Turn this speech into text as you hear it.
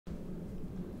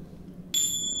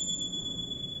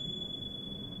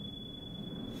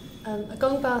A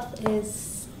gong bath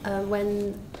is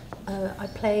when I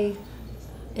play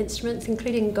instruments,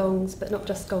 including gongs, but not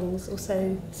just gongs,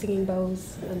 also singing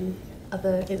bowls and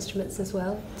other instruments as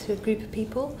well, to a group of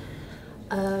people.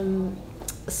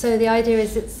 So the idea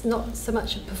is it's not so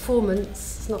much a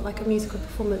performance, it's not like a musical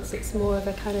performance, it's more of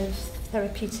a kind of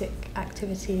therapeutic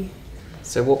activity.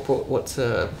 So what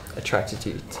attracted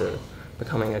you to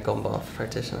becoming a Gong Bath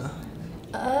practitioner?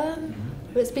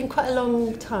 Well, it's been quite a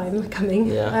long time coming,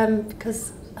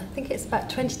 because I think it's about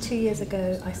 22 years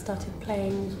ago I started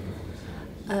playing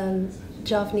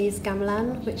Javanese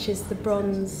gamelan, which is the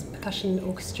bronze percussion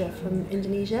orchestra from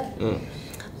Indonesia.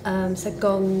 So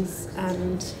gongs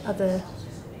and other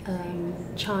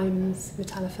chimes,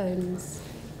 metallophones,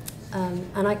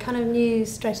 and I kind of knew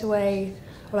straight away,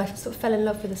 or I sort of fell in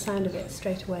love with the sound of it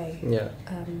straight away.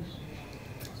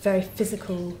 Very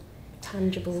physical,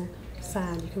 tangible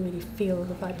sound, you can really feel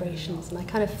the vibrations, and I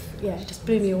kind of, it just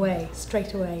blew me away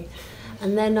straight away.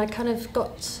 And then I kind of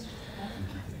got,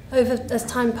 as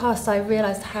time passed, I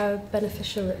realised how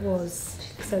beneficial it was.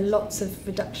 So lots of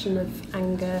reduction of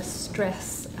anger,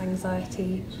 stress,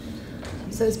 anxiety.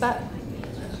 So it was about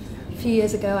a few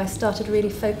years ago I started really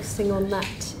focusing on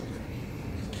that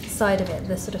side of it,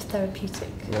 the sort of therapeutic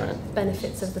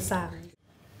benefits of the sound.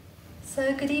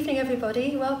 So good evening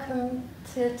everybody, welcome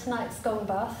to tonight's Gong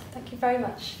Bath. Thank you very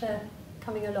much for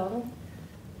coming along.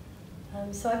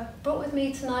 So I've brought with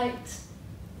me tonight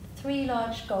 3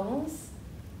 large gongs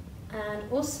and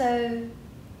also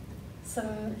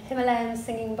some Himalayan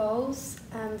singing bowls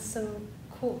and some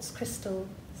quartz crystal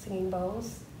singing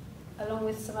bowls, along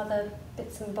with some other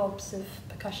bits and bobs of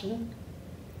percussion.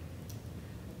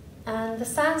 And the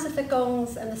sounds of the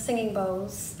gongs and the singing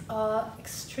bowls are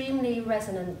extremely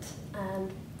resonant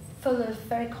and full of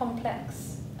very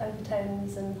complex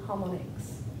overtones and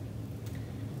harmonics.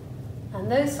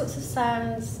 And those sorts of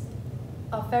sounds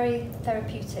are very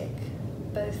therapeutic,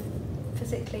 both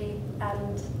physically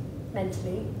and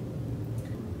mentally.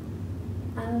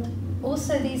 And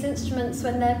also these instruments,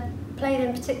 when they're played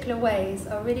in particular ways,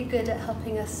 are really good at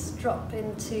helping us drop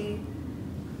into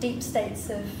deep states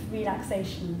of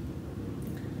relaxation.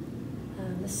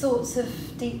 The sorts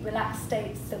of deep relaxed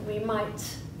states that we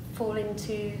might fall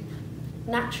into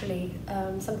naturally,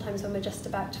 sometimes when we're just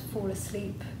about to fall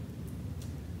asleep,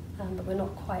 but we're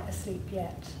not quite asleep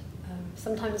yet.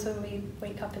 Sometimes when we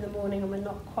wake up in the morning and we're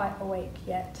not quite awake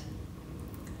yet.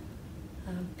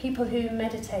 People who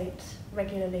meditate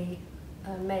regularly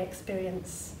may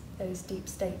experience those deep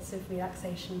states of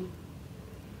relaxation.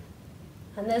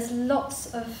 And there's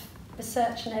lots of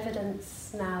research and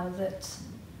evidence now that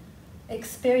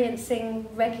experiencing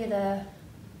regular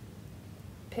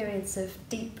periods of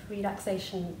deep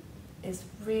relaxation is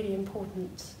really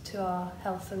important to our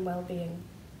health and well-being.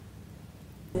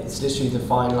 It's literally the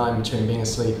fine line between being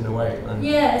asleep and awake, right?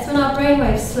 Yeah, it's when our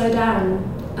brainwaves slow down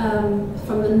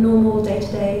from the normal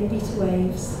day-to-day beta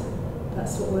waves.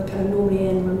 That's what we're kind of normally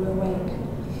in when we're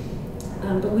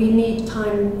awake. But we need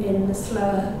time in the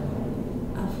slower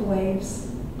alpha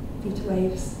waves, beta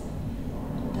waves,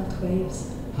 delta waves.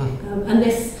 And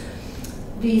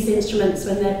these instruments,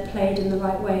 when they're played in the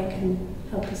right way, can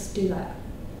help us do that.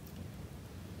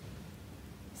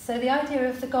 So the idea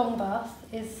of the Gong Bath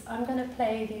is I'm going to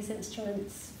play these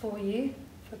instruments for you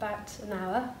for about an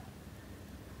hour,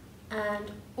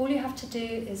 and all you have to do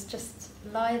is just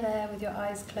lie there with your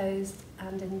eyes closed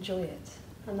and enjoy it,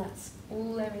 and that's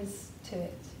all there is to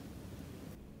it.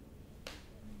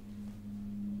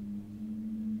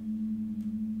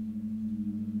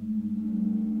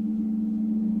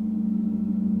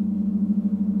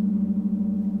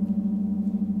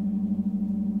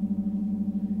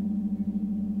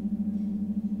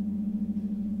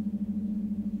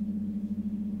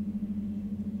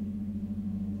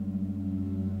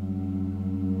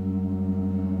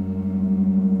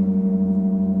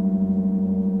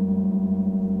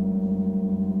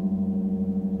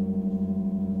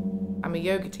 I'm a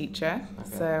yoga teacher,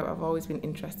 so I've always been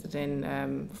interested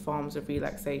in forms of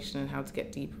relaxation and how to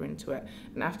get deeper into it.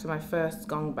 And after my first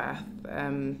Gong Bath,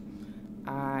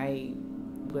 I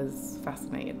was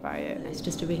fascinated by it. It's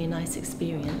just a really nice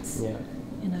experience. Yeah.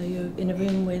 You know, you're in a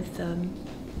room with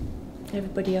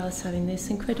everybody else having this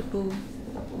incredible,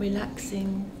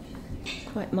 relaxing,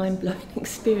 quite mind-blowing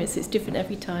experience. It's different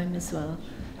every time as well.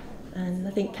 And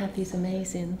I think Cathy's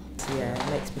amazing. Yeah,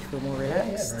 it makes me feel more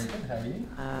relaxed. Yeah, very good.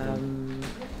 How are you?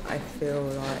 I feel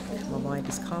like my mind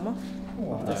is calmer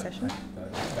after the session.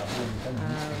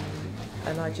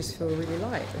 And I just feel really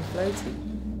light and floaty.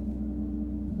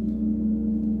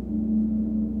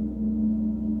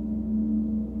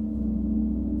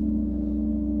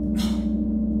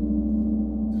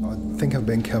 think I've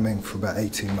been coming for about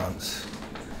 18 months.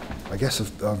 I guess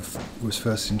I was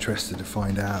first interested to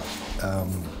find out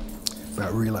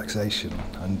about relaxation,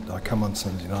 and I come on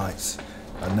Sunday nights.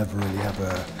 I never really have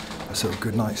a sort of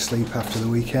good night's sleep after the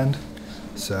weekend,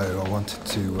 so I wanted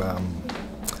to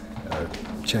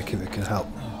check if it could help.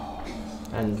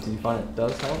 And do you find it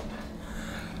does help?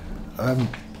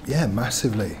 Yeah,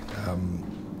 massively.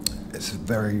 It's a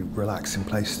very relaxing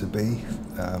place to be,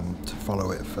 to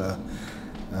follow it for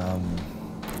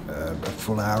a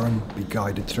full hour and be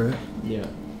guided through it. Yeah.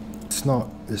 It's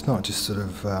not just sort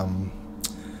of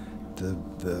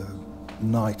the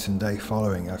night and day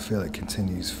following. I feel it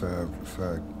continues for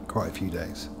quite a few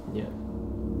days. Yeah.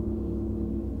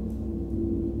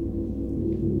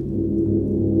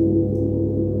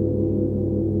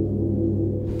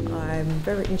 I'm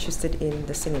very interested in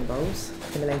the singing bowls,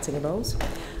 Himalayan singing bowls.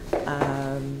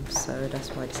 So that's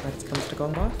why I decided to come to the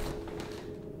Gong Bath.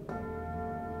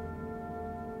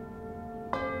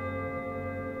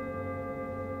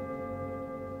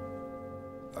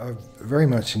 I've very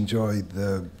much enjoyed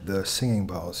the singing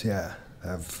bowls. Yeah,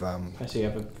 Actually, you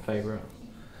have a favourite?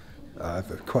 I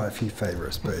have quite a few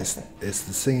favourites, but it's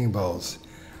the singing bowls,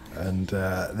 and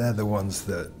they're the ones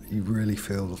that you really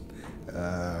feel.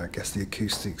 I guess the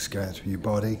acoustics going through your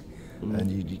body,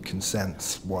 and you can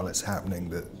sense while it's happening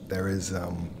that there is.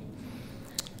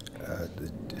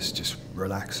 It's just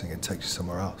relaxing. It takes you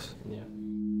somewhere else. Yeah.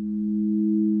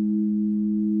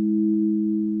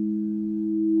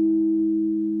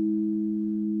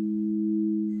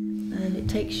 And it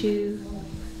takes you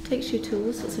to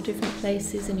all sorts of different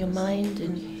places in your mind,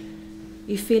 and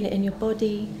you feel it in your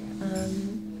body.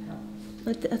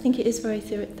 I think it is very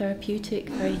therapeutic,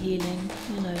 very healing,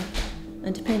 you know.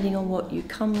 And depending on what you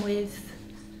come with,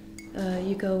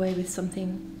 you go away with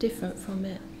something different from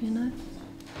it, you know.